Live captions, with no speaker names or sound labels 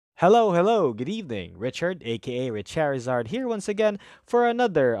Hello, good evening. Richard, aka Rich Charizard, here once again for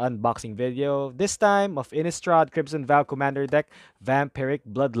another unboxing video, this time of Innistrad Crimson Vow Commander deck, Vampiric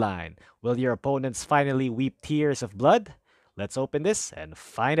Bloodline. Will your opponents finally weep tears of blood? Let's open this and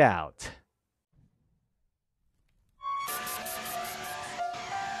find out.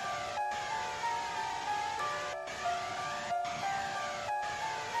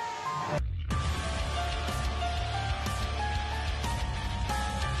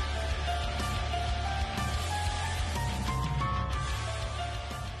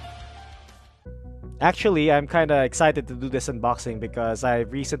 Actually, I'm kind of excited to do this unboxing because I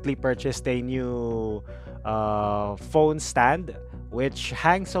recently purchased a new phone stand which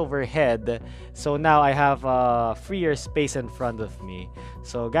hangs overhead. So now I have freer space in front of me.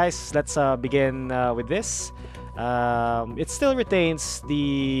 So guys, let's begin with this. It still retains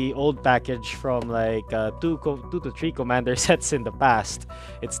the old package from like two to three commander sets in the past.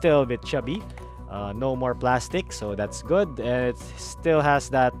 It's still a bit chubby. No more plastic, so that's good. And it still has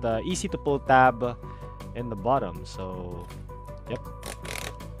that easy to pull tab in the bottom. So, yep.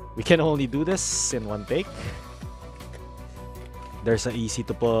 We can only do this in one take. There's an easy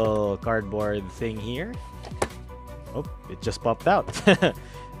to pull cardboard thing here. Oh, it just popped out.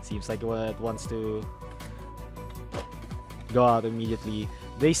 Seems like it wants to go out immediately.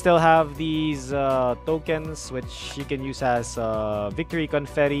 They still have these tokens which you can use as victory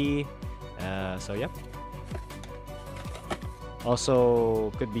confetti. So yeah.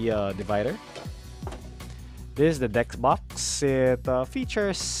 Also could be a divider. This is the deck box. It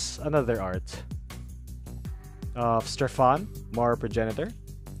features another art of Strefan, more progenitor.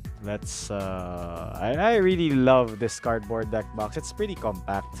 That's I really love this cardboard deck box. It's pretty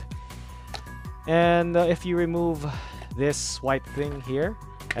compact. And if you remove this white thing here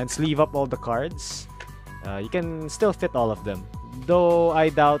and sleeve up all the cards, you can still fit all of them. Though I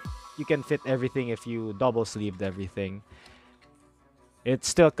doubt you can fit everything if you double sleeved everything. It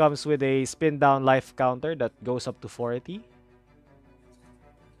still comes with a spin down life counter that goes up to 40.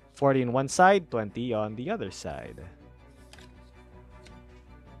 40 on one side, 20 on the other side.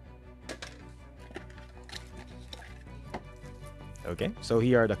 Okay, so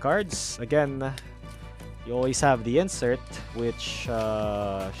here are the cards. Again, you always have the insert, which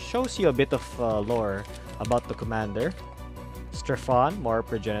shows you a bit of lore about the commander. Strefan, more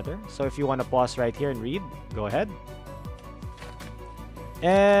progenitor. So if you want to pause right here and read, go ahead.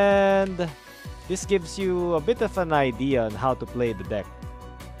 And this gives you a bit of an idea on how to play the deck.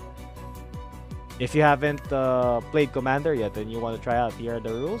 If you haven't played Commander yet and you want to try out, here are the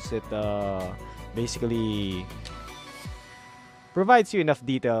rules. It basically provides you enough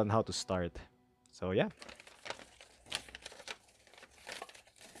detail on how to start. So yeah.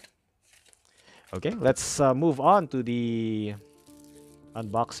 Okay, let's move on to the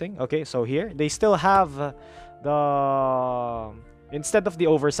unboxing. Okay, so here they still have the instead of the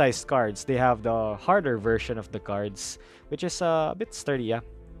oversized cards, they have the harder version of the cards, which is a bit sturdy. Yeah,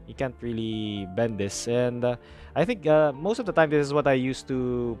 you can't really bend this, and I think most of the time this is what I used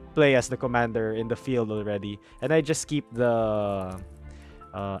to play as the commander in the field already, and I just keep the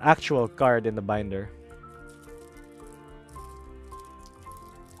actual card in the binder.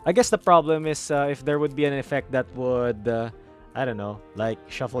 I guess the problem is if there would be an effect that would, I don't know, like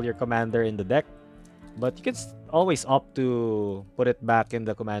shuffle your commander in the deck. But you can always opt to put it back in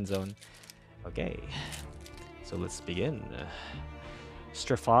the command zone. Okay, so let's begin.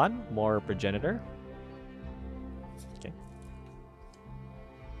 Strefan, more progenitor. Okay.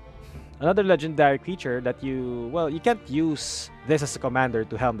 Another legendary creature that you can't use this as a commander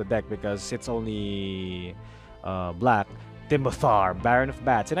to helm the deck because it's only black. Timothar, Baron of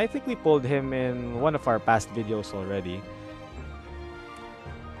Bats. And I think we pulled him in one of our past videos already.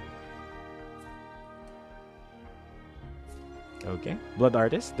 Okay, Blood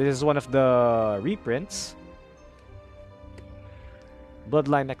Artist. This is one of the reprints.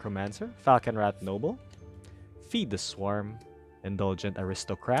 Bloodline Necromancer, Falcon Rat Noble, Feed the Swarm, Indulgent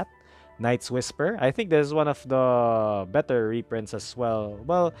Aristocrat, Knight's Whisper. I think this is one of the better reprints as well.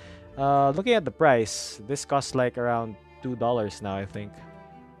 Well, looking at the price, this costs like around $2 now, I think.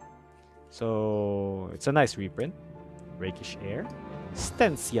 So it's a nice reprint. Rakish Air,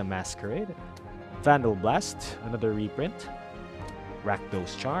 Stencia Masquerade, Vandal Blast, another reprint.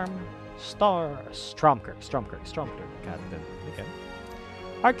 Rakdos Charm, Stromkirk, Captain. Okay.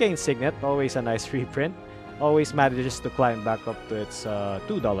 Arcane Signet, always a nice reprint. Always manages to climb back up to its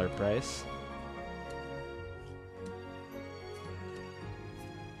 $2 price.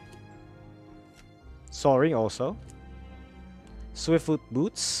 Soaring also. Swiftfoot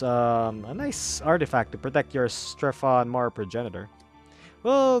Boots, a nice artifact to protect your Strefan Mar progenitor.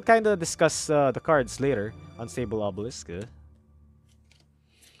 We'll kind of discuss the cards later. Unstable Obelisk.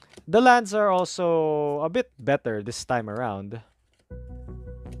 The lands are also a bit better this time around.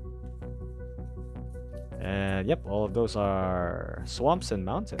 And yep, all of those are swamps and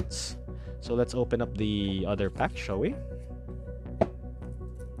mountains. So let's open up the other pack, shall we?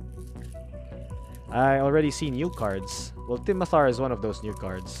 I already see new cards. Well, Timothar is one of those new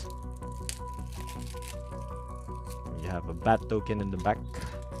cards. You have a bat token in the back.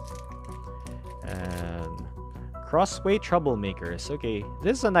 And Crossway Troublemakers. Okay,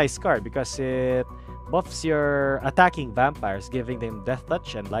 this is a nice card because it buffs your attacking vampires, giving them Death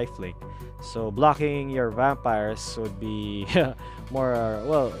Touch and Lifelink. So blocking your vampires would be more,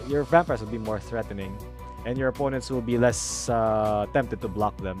 well, your vampires would be more threatening. And your opponents will be less tempted to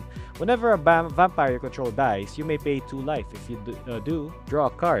block them. Whenever a vampire you control dies, you may pay 2 life. If you do, draw a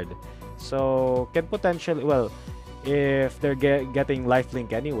card. So can potentially, well, if they're getting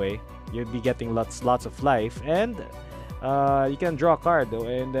lifelink anyway, you'd be getting lots of life, and you can draw a card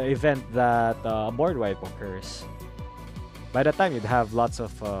in the event that a board wipe occurs. By the time you'd have lots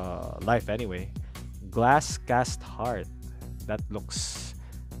of life anyway. Glass Cast Heart. That looks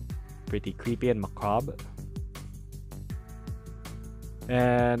pretty creepy and macabre.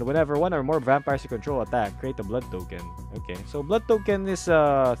 And whenever one or more vampires you control attack, create a blood token. Okay, so blood token is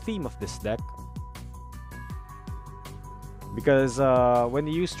a theme of this deck. Because when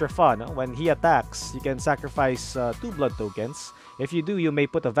you use Strafan, when he attacks, you can sacrifice 2 blood tokens. If you do, you may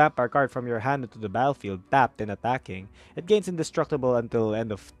put a vampire card from your hand into the battlefield, tapped and attacking. It gains indestructible until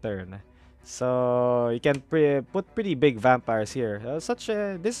end of turn. So you can put pretty big vampires here.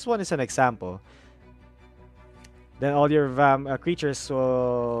 This one is an example. Then all your attacking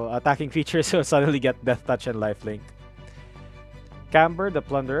creatures will suddenly get Death Touch and Lifelink. Camber, the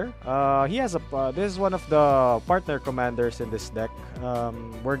Plunderer. He has this is one of the partner commanders in this deck.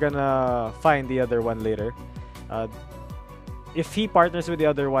 We're gonna find the other one later. If he partners with the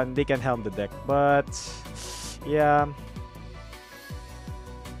other one, they can helm the deck. But yeah,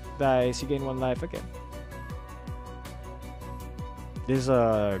 dies. You gain 1 life again. This is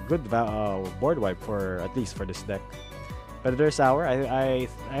a good board wipe for at least for this deck. Predator's Hour. I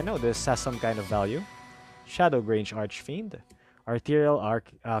know this has some kind of value. Shadowgrange Archfiend. Arterial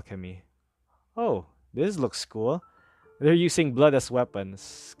Alchemy. Oh, this looks cool. They're using blood as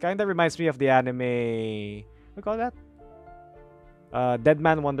weapons. Kinda reminds me of the anime. What do you call that? Dead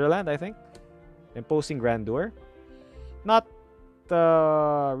Man Wonderland, I think. Imposing Grandeur. Not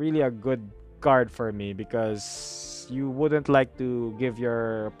really a good card for me because you wouldn't like to give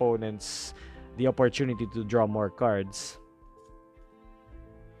your opponents the opportunity to draw more cards.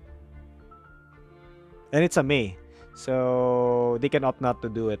 And it's a May, so they can opt not to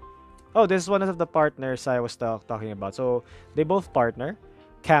do it. Oh, this is one of the partners I was talking about. So they both partner,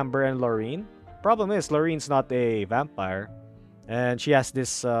 Camber and Loreen. Problem is, Loreen's not a vampire, and she has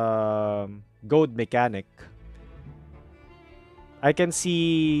this goad mechanic. I can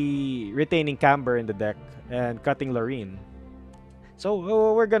see retaining Camber in the deck and cutting Loreen. So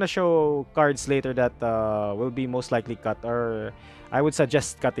we're gonna show cards later that will be most likely cut, or I would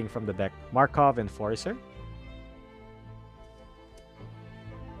suggest cutting from the deck. Markov Enforcer.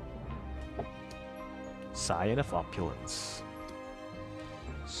 Scion of Opulence.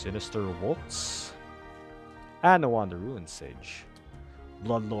 Sinister Waltz. And the Ruin Sage.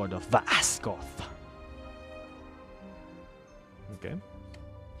 Bloodlord of Vaskoth. Okay.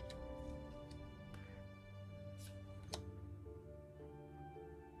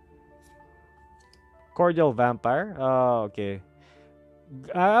 Cordial Vampire. Oh, okay.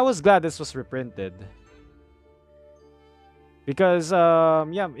 I was glad this was reprinted. Because,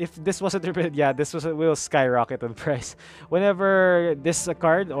 yeah, if this wasn't reprinted, yeah, will skyrocket in price. Whenever this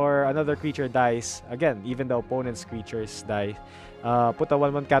card or another creature dies, again, even the opponent's creatures die, put a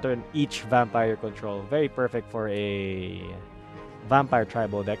 1/1 counter on each vampire control. Very perfect for a vampire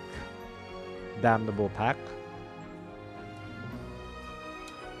tribal deck. Damnable Pack.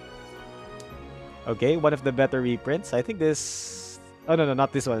 Okay, one of the better reprints. I think this... Oh, no,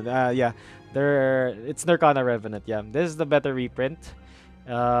 not this one. Yeah, it's Nirkana Revenant. Yeah, this is the better reprint.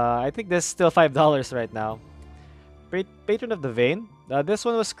 I think this is still $5 right now. Patron of the Vein. This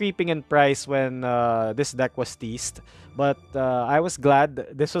one was creeping in price when this deck was teased. But I was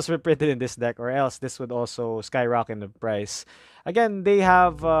glad this was reprinted in this deck, or else this would also skyrocket in price. Again, they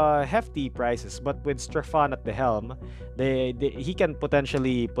have hefty prices, but with Strafan at the helm, he can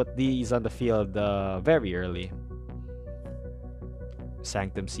potentially put these on the field very early.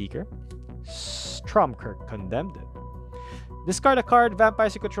 Sanctum Seeker. Stromkirk Condemned. Discard a card,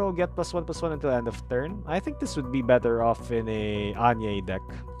 vampires you control get +1/+1 until end of turn. I think this would be better off in a Anye deck.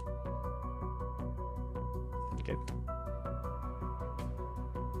 Okay.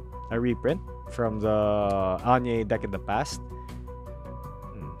 A reprint from the Anye deck in the past.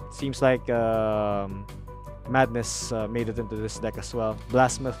 Seems like Madness made it into this deck as well.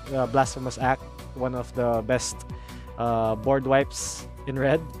 Blasphemous Act, one of the best board wipes in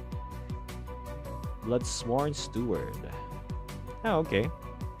red. Bloodsworn Steward. Oh, okay.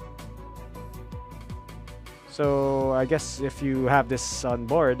 So I guess if you have this on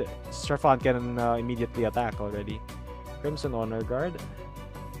board, Strefan can immediately attack already. Crimson Honor Guard.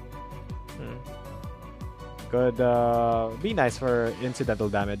 Could be nice for incidental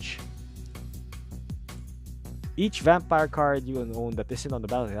damage. Each vampire card you own that isn't on the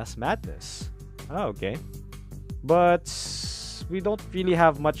battlefield has Madness. Oh, okay. But we don't really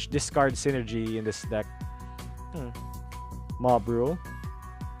have much discard synergy in this deck. Mob Rule.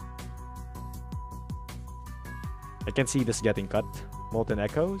 I can see this getting cut. Molten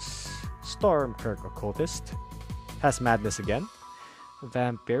Echoes. Stormkirk Occultist. Has Madness again.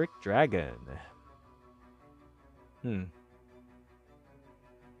 Vampiric Dragon.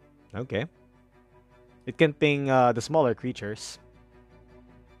 Okay. It can ping the smaller creatures.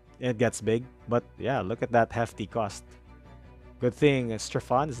 It gets big, but yeah, look at that hefty cost. Good thing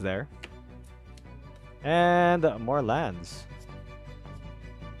Strefan is there. And more lands.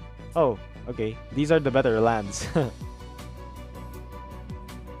 Oh, okay. These are the better lands.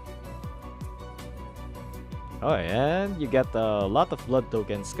 Oh, and you get a lot of blood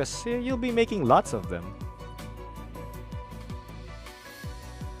tokens because you'll be making lots of them.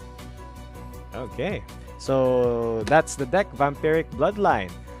 Okay, so that's the deck, Vampiric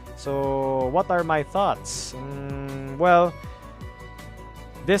Bloodline. So what are my thoughts? Well,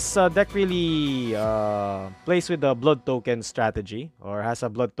 this deck really plays with the blood token strategy, or has a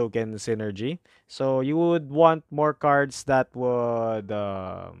blood token synergy. So you would want more cards that would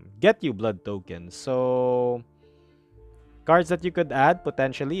get you blood tokens. So cards that you could add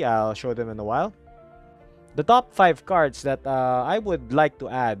potentially, I'll show them in a while. The top 5 cards that I would like to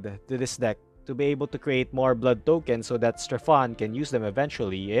add to this deck to be able to create more blood tokens so that Strefan can use them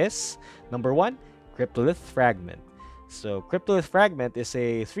eventually is number 1, Cryptolith Fragment. So Cryptolith Fragment is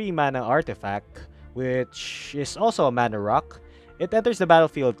a 3-mana artifact which is also a mana rock. It enters the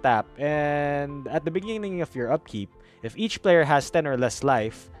battlefield tapped, and at the beginning of your upkeep, if each player has 10 or less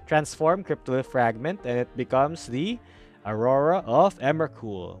life, transform Cryptolith Fragment and it becomes the Aurora of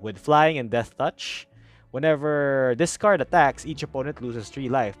Emrakul with flying and death touch. Whenever this card attacks, each opponent loses 3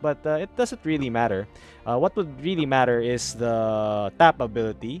 life, but it doesn't really matter. What would really matter is the tap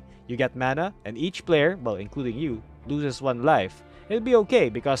ability. You get mana, and each player, well, including you, loses 1 life. It'll be okay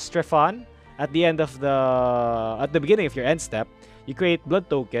because Strefan, at the beginning of your end step, you create blood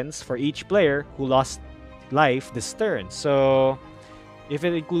tokens for each player who lost life this turn. So if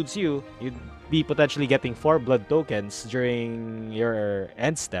it includes you, you'd be potentially getting 4 blood tokens during your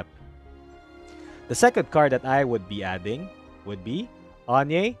end step. The second card that I would be adding would be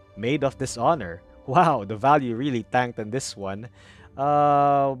Anye, Maid of Dishonor. Wow, the value really tanked on this one.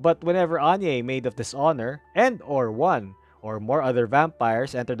 But whenever Anye, Maid of Dishonor, and or 1 or more other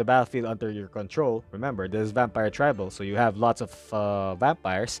vampires enter the battlefield under your control, remember, this is Vampire Tribal, so you have lots of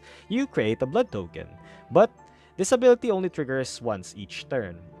vampires, you create a blood token. But this ability only triggers once each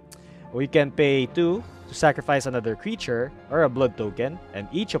turn. We can pay 2 to sacrifice another creature or a blood token, and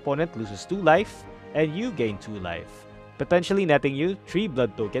each opponent loses 2 life, and you gain 2 life, potentially netting you 3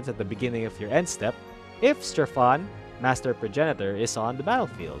 blood tokens at the beginning of your end step if Strefan, Master Progenitor, is on the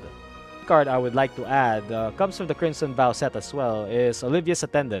battlefield. The card I would like to add comes from the Crimson Vow set as well, is Olivia's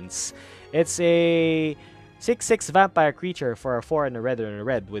Attendants. It's a 6/6 vampire creature for a 4 and a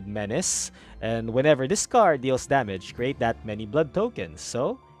red with menace, and whenever this card deals damage, create that many blood tokens.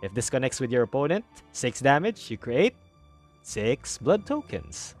 So if this connects with your opponent, 6 damage, you create 6 blood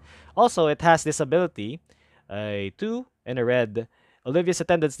tokens. Also, it has this ability, a 2 and a red. Olivia's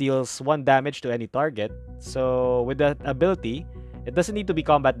Attendants deals 1 damage to any target. So with that ability, it doesn't need to be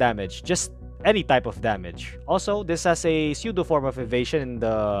combat damage, just any type of damage. Also, this has a pseudo form of evasion in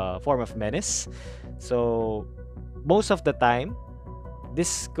the form of menace. So most of the time,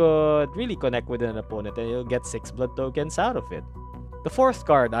 this could really connect with an opponent and you'll get 6 blood tokens out of it. The fourth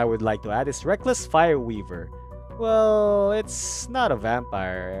card I would like to add is Reckless Fireweaver. Well, it's not a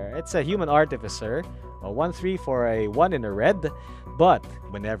vampire. It's a human artificer, a 1/3 for a 1 in a red. But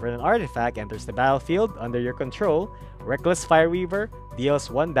whenever an artifact enters the battlefield under your control, Reckless Fireweaver deals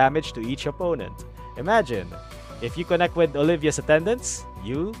 1 damage to each opponent. Imagine, if you connect with Olivia's Attendants,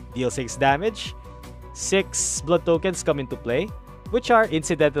 you deal 6 damage. 6 blood tokens come into play, which are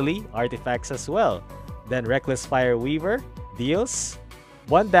incidentally artifacts as well. Then Reckless Fire Weaver deals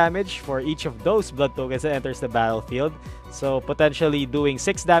 1 damage for each of those blood tokens that enters the battlefield. So potentially doing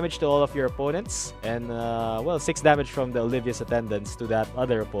 6 damage to all of your opponents, and well, 6 damage from the Olivia's attendants to that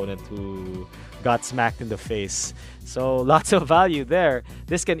other opponent who got smacked in the face. So lots of value there.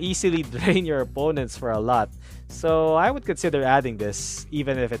 This can easily drain your opponents for a lot. So I would consider adding this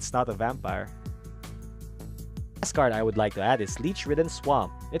even if it's not a vampire. Last card I would like to add is Leech-Ridden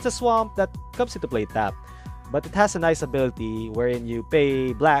Swamp. It's a swamp that comes into play tapped, but it has a nice ability wherein you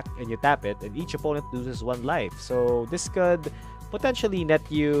pay black and you tap it and each opponent loses 1 life. So this could potentially net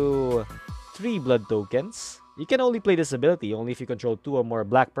you 3 blood tokens. You can only play this ability only if you control 2 or more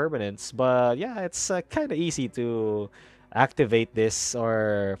black permanents, but yeah, it's kind of easy to activate this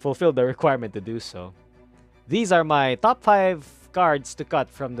or fulfill the requirement to do so. These are my top 5 cards to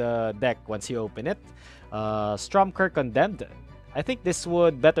cut from the deck once you open it. Stromkirk Condemned. I think this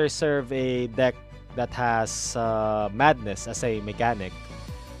would better serve a deck that has Madness as a mechanic.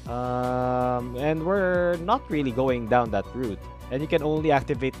 And we're not really going down that route. And you can only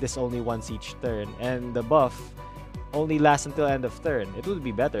activate this only once each turn. And the buff only lasts until end of turn. It would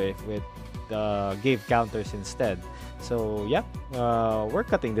be better if it gave counters instead. So yeah, we're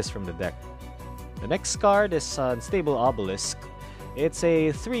cutting this from the deck. The next card is Unstable Obelisk. It's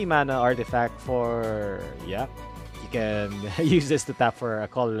a 3 mana artifact for, yeah, you can use this to tap for a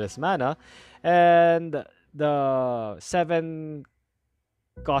colorless mana. And the 7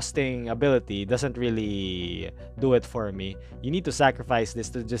 costing ability doesn't really do it for me. You need to sacrifice this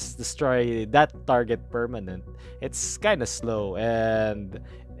to just destroy that target permanent. It's kind of slow and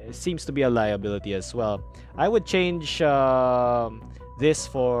it seems to be a liability as well. I would change this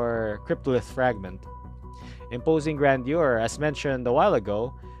for Cryptolith Fragment. Imposing Grandeur, as mentioned a while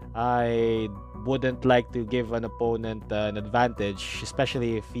ago, I wouldn't like to give an opponent an advantage,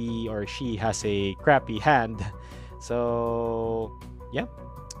 especially if he or she has a crappy hand. So yeah,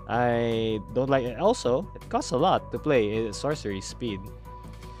 I don't like it. Also, it costs a lot to play sorcery speed.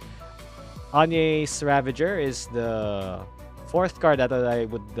 Anye's Ravager is the 4th card that I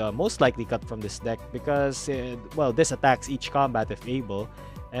would most likely cut from this deck because well, this attacks each combat if able.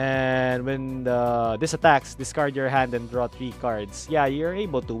 And when this attacks, discard your hand and draw 3 cards. Yeah, you're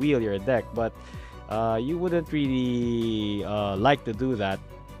able to wheel your deck, but you wouldn't really like to do that.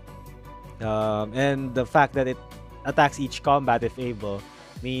 And the fact that it attacks each combat if able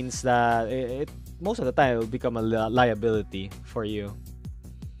means that it most of the time it will become a liability for you.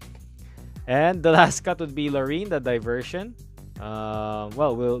 And the last cut would be Loreen, the Diversion.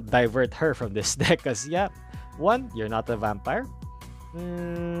 Well, we'll divert her from this deck because, yeah, 1, you're not a vampire.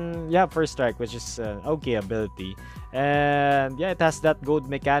 Yeah, First Strike, which is an okay ability. And yeah, it has that gold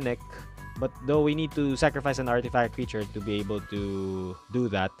mechanic. But though we need to sacrifice an artifact creature to be able to do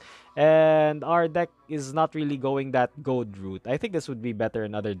that. And our deck is not really going that gold route. I think this would be better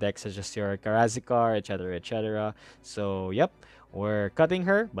in other decks such as your Karazikar, etc, etc. So, yep, we're cutting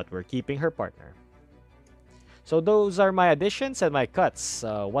her, but we're keeping her partner. So those are my additions and my cuts.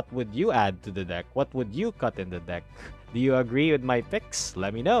 What would you add to the deck? What would you cut in the deck? Do you agree with my picks?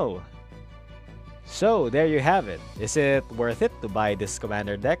 Let me know. So there you have it. Is it worth it to buy this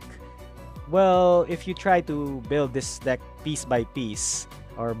commander deck? Well, if you try to build this deck piece by piece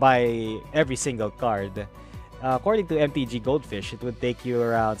or buy every single card, according to MTG Goldfish, it would take you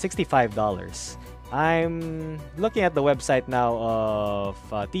around $65. I'm looking at the website now of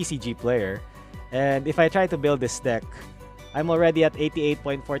TCG Player, and if I try to build this deck, I'm already at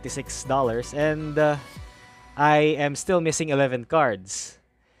 $88.46 and I am still missing 11 cards.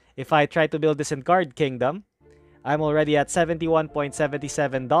 If I try to build this in Card Kingdom, I'm already at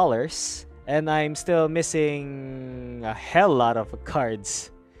 $71.77 and I'm still missing a hell lot of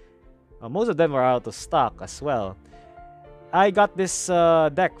cards. Most of them are out of stock as well. I got this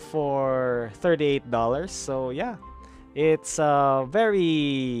deck for $38, so yeah, it's a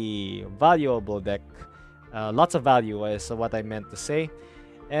very valuable deck. Lots of value is what I meant to say.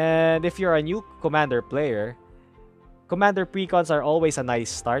 And if you're a new Commander player, Commander precons are always a nice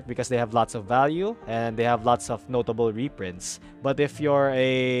start because they have lots of value and they have lots of notable reprints. But if you're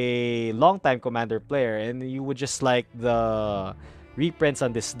a long-time Commander player and you would just like the reprints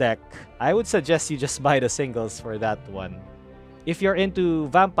on this deck, I would suggest you just buy the singles for that one. If you're into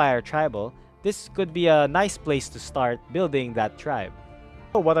Vampire Tribal, this could be a nice place to start building that tribe.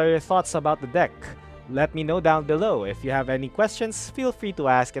 So what are your thoughts about the deck? Let me know down below. If you have any questions, feel free to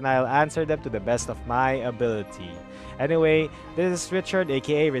ask and I'll answer them to the best of my ability. Anyway, this is Richard,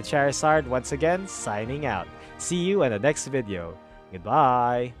 aka Richarizard, once again signing out. See you in the next video.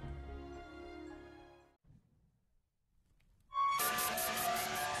 Goodbye!